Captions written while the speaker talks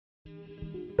Hey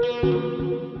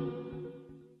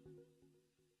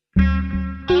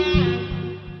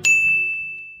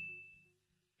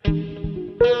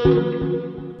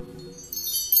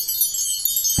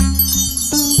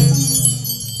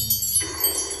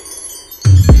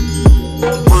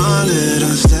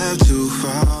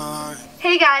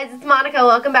guys, it's Monica.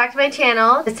 Welcome back to my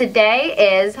channel.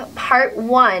 Today is part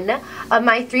 1 of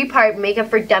my 3-part Makeup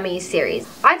for Dummies series.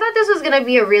 I thought this was going to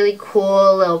be a really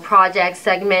cool little project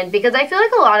segment because I feel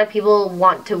like a lot of people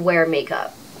want to wear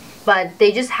makeup, but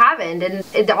they just haven't,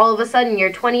 and all of a sudden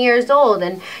you're 20 years old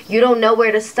and you don't know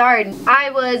where to start.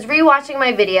 I was rewatching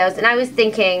my videos and I was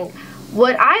thinking,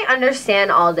 would I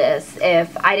understand all this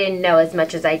if I didn't know as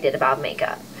much as I did about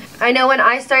makeup? I know when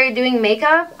I started doing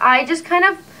makeup, I just kind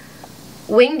of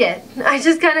winged it. I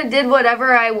just kind of did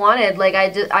whatever I wanted. Like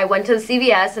I went to the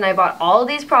CVS and I bought all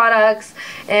these products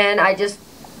and I just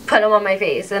put them on my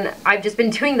face, and I've just been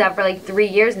doing that for like 3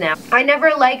 years now. I never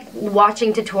liked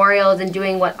watching tutorials and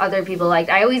doing what other people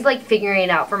liked. I always liked figuring it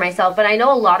out for myself, but I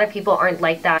know a lot of people aren't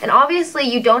like that. And obviously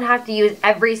you don't have to use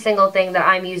every single thing that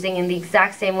I'm using in the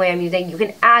exact same way I'm using. You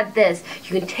can add this,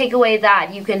 you can take away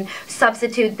that, you can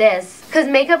substitute this. Because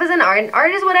makeup is an art, and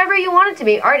art is whatever you want it to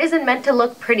be. Art isn't meant to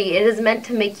look pretty, it is meant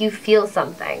to make you feel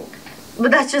something. But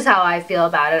that's just how I feel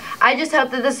about it. I just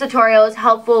hope that this tutorial is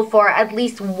helpful for at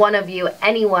least one of you,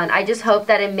 anyone. I just hope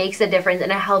that it makes a difference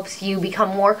and it helps you become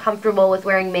more comfortable with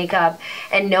wearing makeup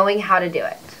and knowing how to do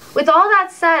it. With all that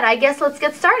said, I guess let's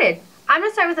get started. I'm going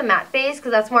to start with a matte face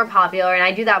because that's more popular, and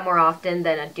I do that more often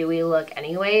than a dewy look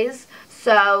anyways.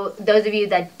 So those of you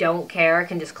that don't care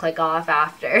can just click off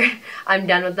after I'm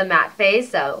done with the matte face,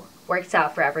 so works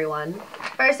out for everyone.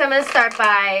 First I'm going to start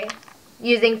by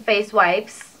using face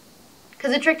wipes,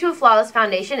 because the trick to a flawless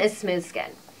foundation is smooth skin.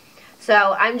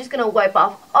 So I'm just going to wipe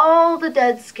off all the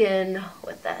dead skin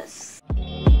with this.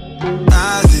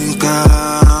 I think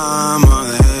I'm on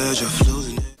the edge of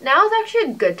losing it. Now is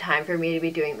actually a good time for me to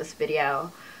be doing this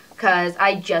video, because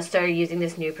I just started using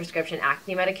this new prescription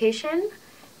acne medication,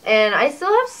 and I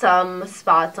still have some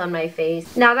spots on my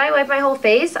face. Now that I wipe my whole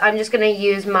face, I'm just going to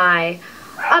use my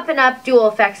Up and Up Dual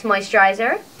Effects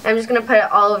Moisturizer. I'm just going to put it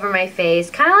all over my face,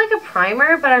 kind of like a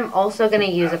primer, but I'm also going to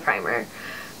use a primer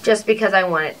just because I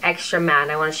want it extra matte,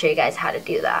 and I want to show you guys how to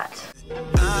do that.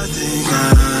 I think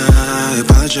I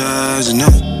apologize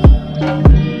enough.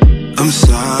 I'm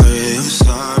sorry.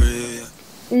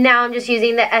 Now I'm just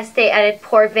using the Estee Edit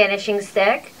Pore Vanishing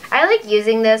Stick. I like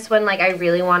using this when like I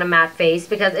really want a matte face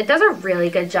because it does a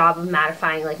really good job of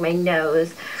mattifying like my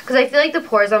nose, because I feel like the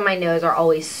pores on my nose are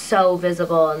always so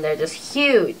visible and they're just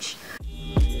huge.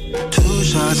 2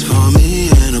 shots for me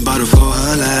and a bottle for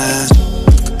her last.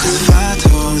 'Cause if I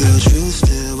told the truth,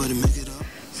 still wouldn't make it up.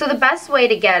 So the best way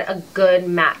to get a good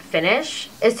matte finish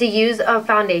is to use a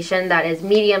foundation that is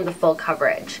medium to full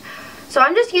coverage. So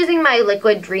I'm just using my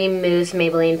Liquid Dream Mousse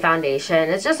Maybelline foundation.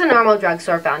 It's just a normal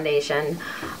drugstore foundation.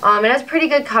 It has pretty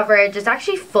good coverage. It's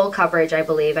actually full coverage, I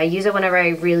believe. I use it whenever I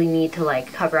really need to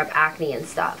like cover up acne and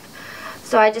stuff.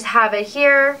 So I just have it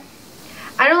here.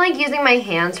 I don't like using my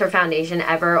hands for foundation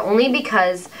ever, only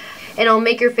because it'll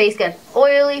make your face get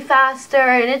oily faster,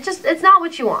 and it's not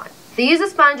what you want. So use a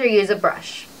sponge or use a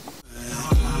brush.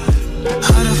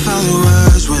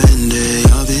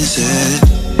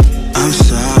 I'm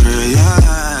sorry.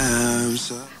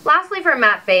 Lastly, for a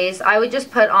matte face, I would just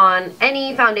put on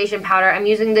any foundation powder. I'm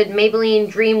using the Maybelline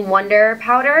Dream Wonder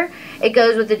powder. It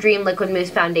goes with the Dream Liquid Mousse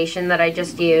foundation that I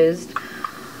just used.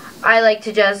 I like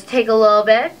to just take a little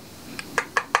bit,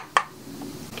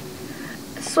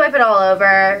 swipe it all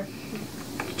over,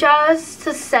 just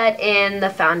to set in the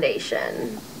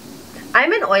foundation.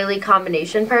 I'm an oily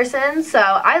combination person, so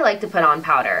I like to put on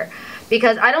powder,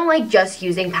 because I don't like just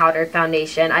using powdered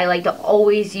foundation. I like to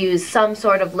always use some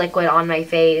sort of liquid on my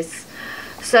face.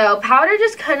 So powder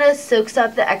just kind of soaks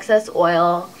up the excess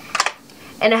oil,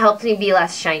 and it helps me be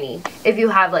less shiny. If you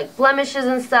have like blemishes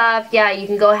and stuff, yeah, you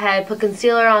can go ahead, put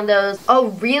concealer on those. A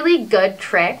really good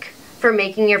trick for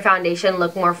making your foundation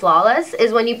look more flawless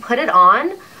is when you put it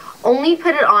on, only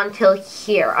put it on till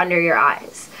here under your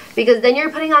eyes. Because then you're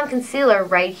putting on concealer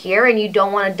right here, and you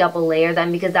don't want to double layer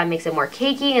them because that makes it more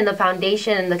cakey, and the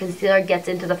foundation and the concealer gets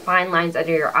into the fine lines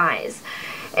under your eyes.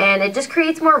 And it just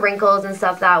creates more wrinkles and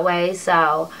stuff that way,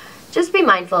 so just be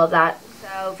mindful of that.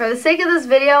 So for the sake of this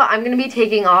video, I'm going to be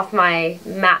taking off my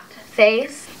matte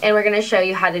face, and we're going to show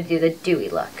you how to do the dewy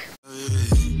look.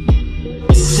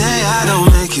 Say I don't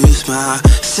make you smile,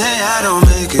 say I don't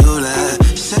make you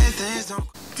laugh, say things don't...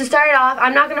 To start it off,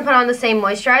 I'm not going to put on the same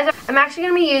moisturizer. I'm actually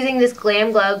going to be using this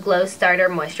Glam Glow Glow Starter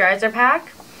Moisturizer Pack.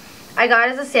 I got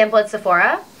it as a sample at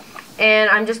Sephora. and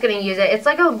I'm just going to use it. It's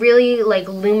like a really like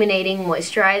illuminating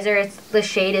moisturizer. The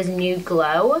shade is Nude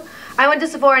Glow. I went to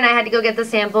Sephora and I had to go get the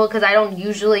sample because I don't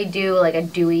usually do like a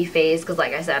dewy face because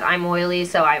like I said, I'm oily,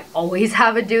 so I always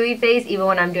have a dewy face even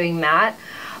when I'm doing matte.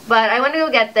 But I went to go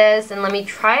get this and let me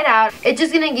try it out. It's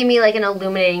just going to give me like an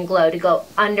illuminating glow to go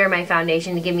under my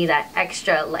foundation to give me that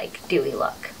extra like dewy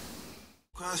look.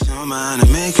 Cross your mind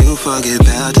and make you forget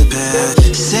about the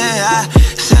past. Say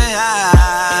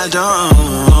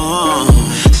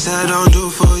I don't do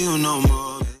for you no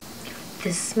more.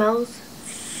 This smells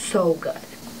so good.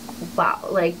 Wow,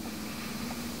 like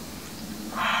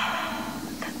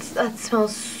that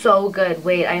smells so good.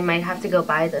 Wait, I might have to go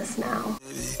buy this now.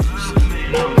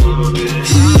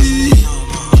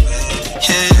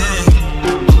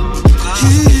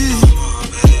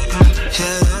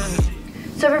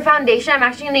 So for foundation, I'm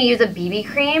actually going to use a BB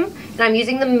cream, and I'm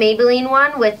using the Maybelline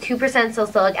one with 2%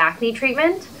 salicylic acne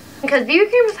treatment, because BB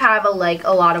creams have a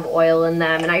lot of oil in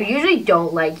them, and I usually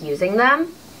don't like using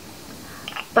them.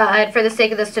 But for the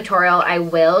sake of this tutorial, I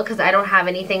will, because I don't have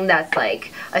anything that's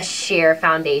like a sheer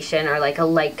foundation or like a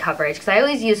light coverage, because I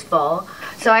always use full.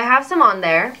 So I have some on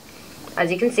there, as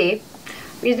you can see.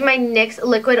 I'm using my NYX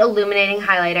Liquid Illuminating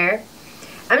Highlighter.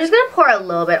 I'm just going to pour a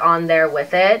little bit on there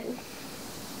with it.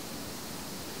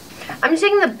 I'm just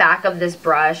taking the back of this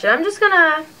brush, and I'm just going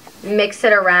to mix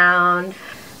it around.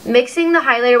 Mixing the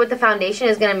highlighter with the foundation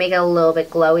is going to make it a little bit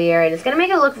glowier, and it's going to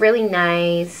make it look really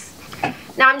nice.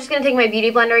 Now I'm just going to take my beauty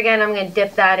blender again. I'm going to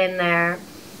dip that in there.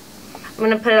 I'm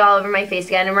going to put it all over my face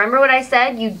again. And remember what I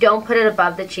said? You don't put it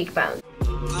above the cheekbones.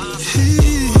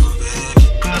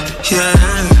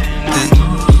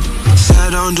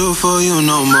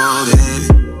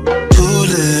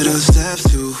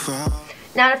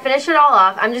 Now to finish it all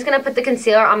off, I'm just going to put the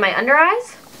concealer on my under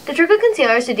eyes. The trick with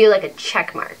concealer is to do like a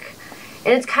check mark.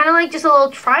 And it's kind of like just a little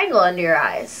triangle under your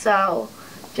eyes. So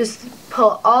just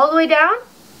pull all the way down.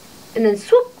 And then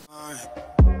swoop. I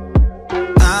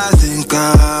think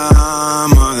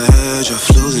I'm on the edge of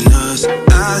losing us.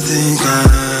 I think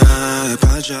I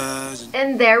apologize.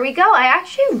 And there we go. I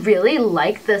actually really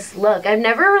like this look. I've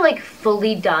never like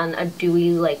fully done a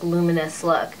dewy like luminous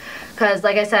look. Because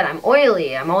like I said, I'm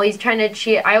oily. I'm always trying to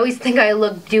cheat. I always think I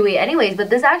look dewy anyways. But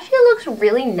this actually looks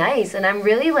really nice. And I'm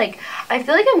really like, I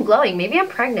feel like I'm glowing. Maybe I'm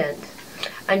pregnant.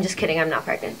 I'm just kidding. I'm not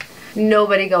pregnant.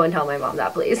 Nobody go and tell my mom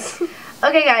that, please.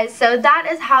 Okay guys, so that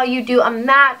is how you do a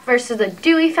matte versus a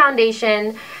dewy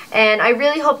foundation, and I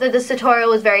really hope that this tutorial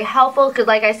was very helpful, because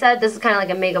like I said, this is kind of like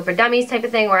a makeup for dummies type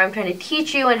of thing where I'm trying to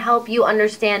teach you and help you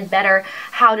understand better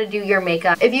how to do your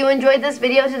makeup. If you enjoyed this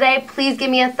video today, please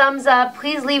give me a thumbs up,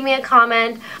 please leave me a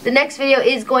comment. The next video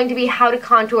is going to be how to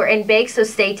contour and bake, so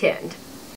stay tuned.